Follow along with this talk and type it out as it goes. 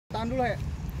tahan dulu ya.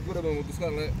 Gue udah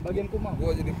memutuskan le. Bagian kumau.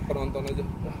 Gue jadi penonton aja.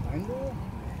 Main dong.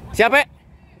 Siapa?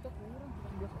 Kita kurang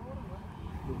 19 orang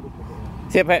lah.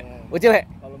 Siapa? Ucil he?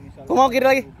 Kalau misalnya Kumau kiri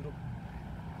lagi. Grup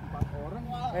 4 orang,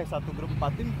 satu grup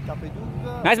 4 tim capek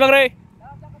juga. Nice Bang Roy.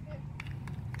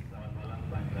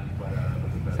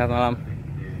 Selamat malam.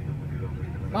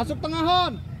 Masuk tengah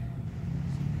Hon.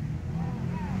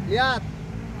 Lihat.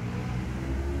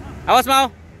 Awas mau.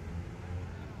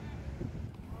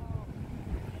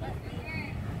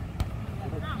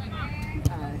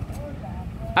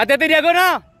 Hati-hati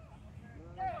diagonal.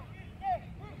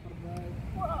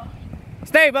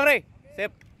 Stay Bang Rey. Sip.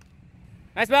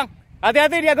 Nice Bang.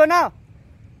 Hati-hati diagonal.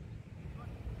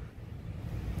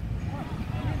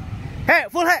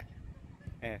 Full he.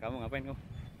 Kamu ngapain kamu?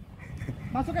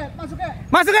 Masuk ya, masuk ya.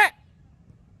 Masuk ya.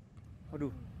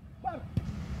 Waduh.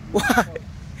 Wah.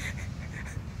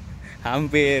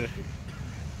 Hampir.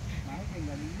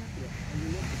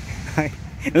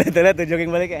 Lihat tuh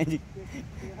jogging balik anjing.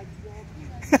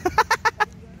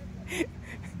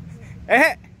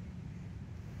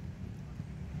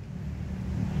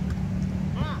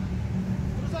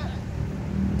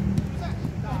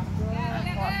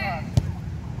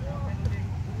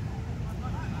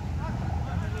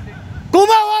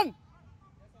 Kumawan.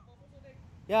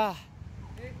 Ya.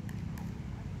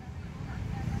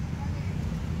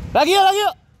 Lagi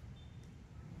yuk.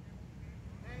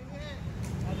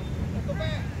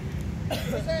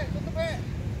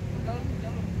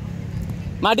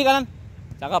 Madi kanan.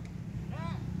 Cakep.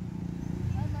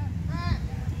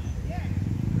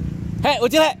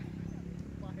 Ucil he.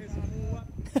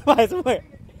 Pahe semua.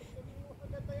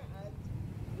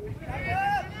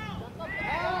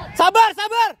 Sabar.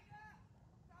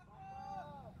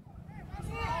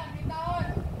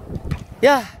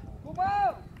 Ya.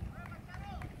 Kumau.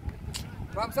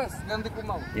 Ramses ganti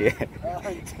Kumau. Iya.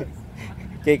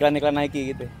 Kayak iklan-iklan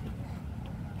Nike gitu.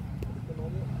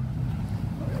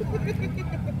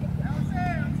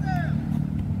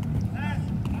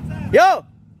 Yo.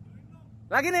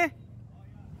 Lagi nih.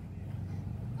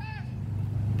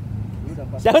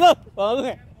 Siapa tuh?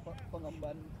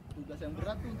 Pengemban tugas yang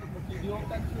berat tuh untuk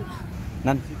memvideokan tuh.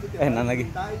 Nan lagi.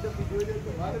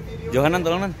 Johanan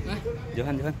tolong Nan.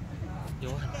 Johan.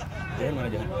 Johan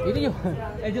mana Johan? Ini Johan.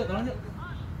 Jo, tolong Jo.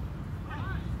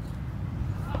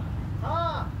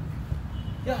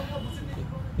 Ya.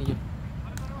 Ini Jo.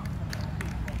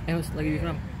 Lagi di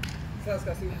kram. Saya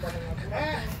kasih umpan yang aku.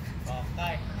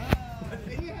 Pakai.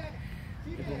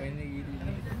 Itu mainnya gitu.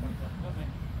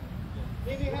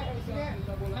 Ini di sini.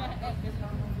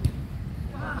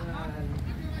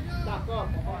 Cakep.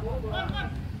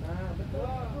 Nah, betul.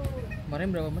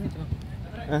 Kemarin berapa menit, Bang?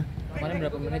 Hah? Kemarin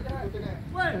berapa menit?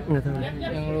 Enggak tahu.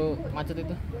 Yang lu macet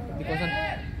itu di kosan.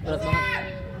 Berat banget.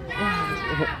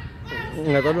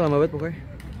 Enggak tahu lama banget pokoknya.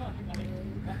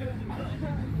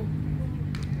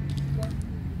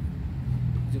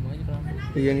 Zoom aja ke lampu.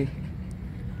 Iya nih.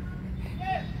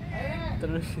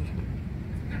 Terus.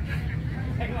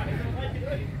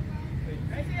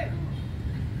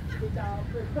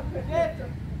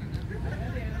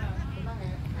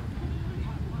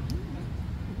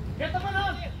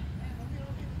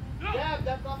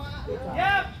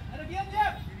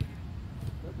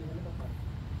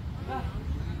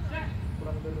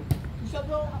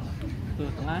 Tuh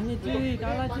tengahnya cuy,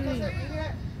 kalah cuy.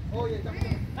 Oh iya,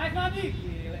 Naik lagi.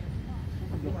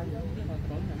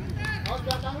 Awas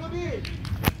belakang lu, Bi.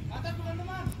 Atas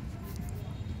teman-teman.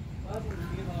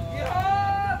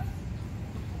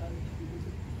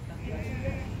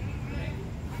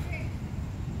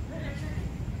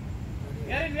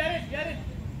 Biarin.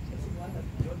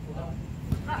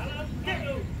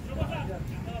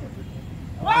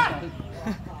 Wah!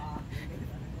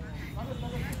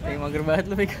 Mager banget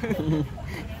lu pegang.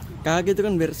 Kagak itu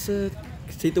kan berset.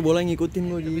 Situ bola ngikutin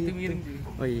lo gitu.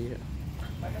 Oh iya.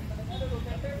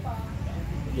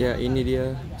 Ya ini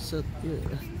dia set. Ya.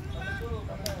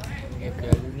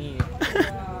 Ini.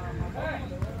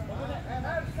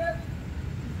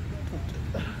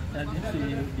 Tadi sih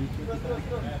dicuci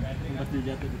pas dia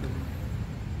jatuh gitu.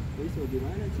 Terus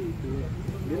gimana sih itu?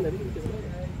 Dia tadi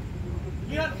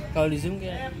kalau di Zoom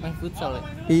kayak main futsal ya?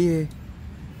 Iya.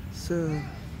 Set.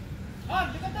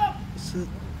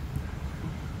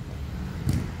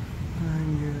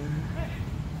 Anjir.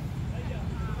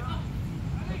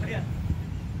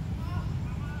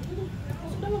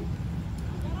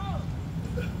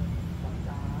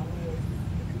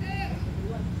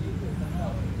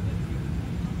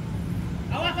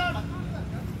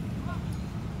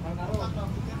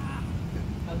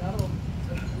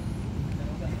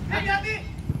 Hati-hati.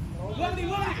 Gua di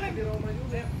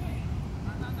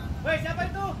Woi, siapa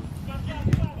itu?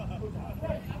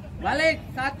 Balik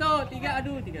 1, 3,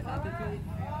 aduh 3-1 cuy.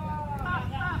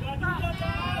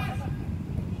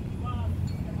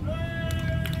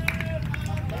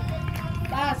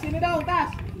 Tas sini dong, tas.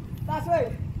 Tas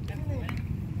woi. Sini.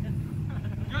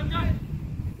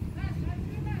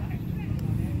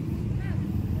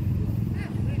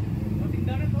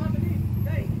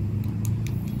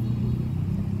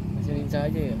 Masih rinca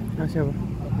aja ya? Ah, siapa?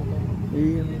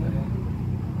 Iya.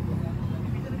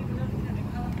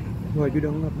 Baju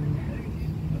udah ngap nih.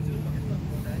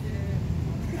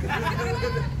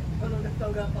 Kalau udah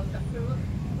tahu gak kontak lu,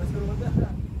 masuk rumah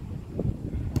gak?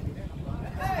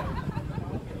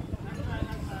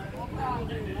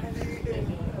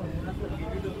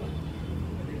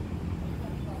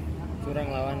 Curang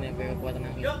lawan yang pakai kekuatan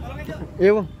angin.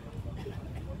 Iya bang.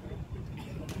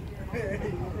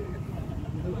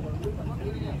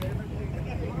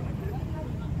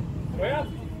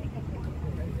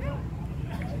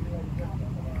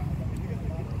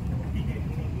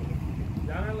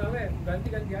 Jangan lah, Le.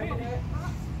 Ganti-ganti aja.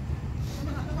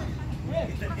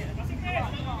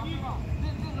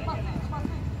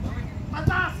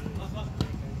 Atas!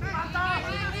 Atas!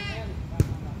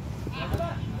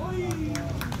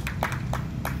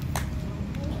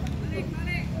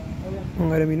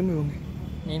 Nggak ada minum ya bang?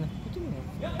 Minum.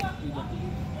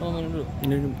 Oh minum dulu.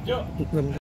 Minum.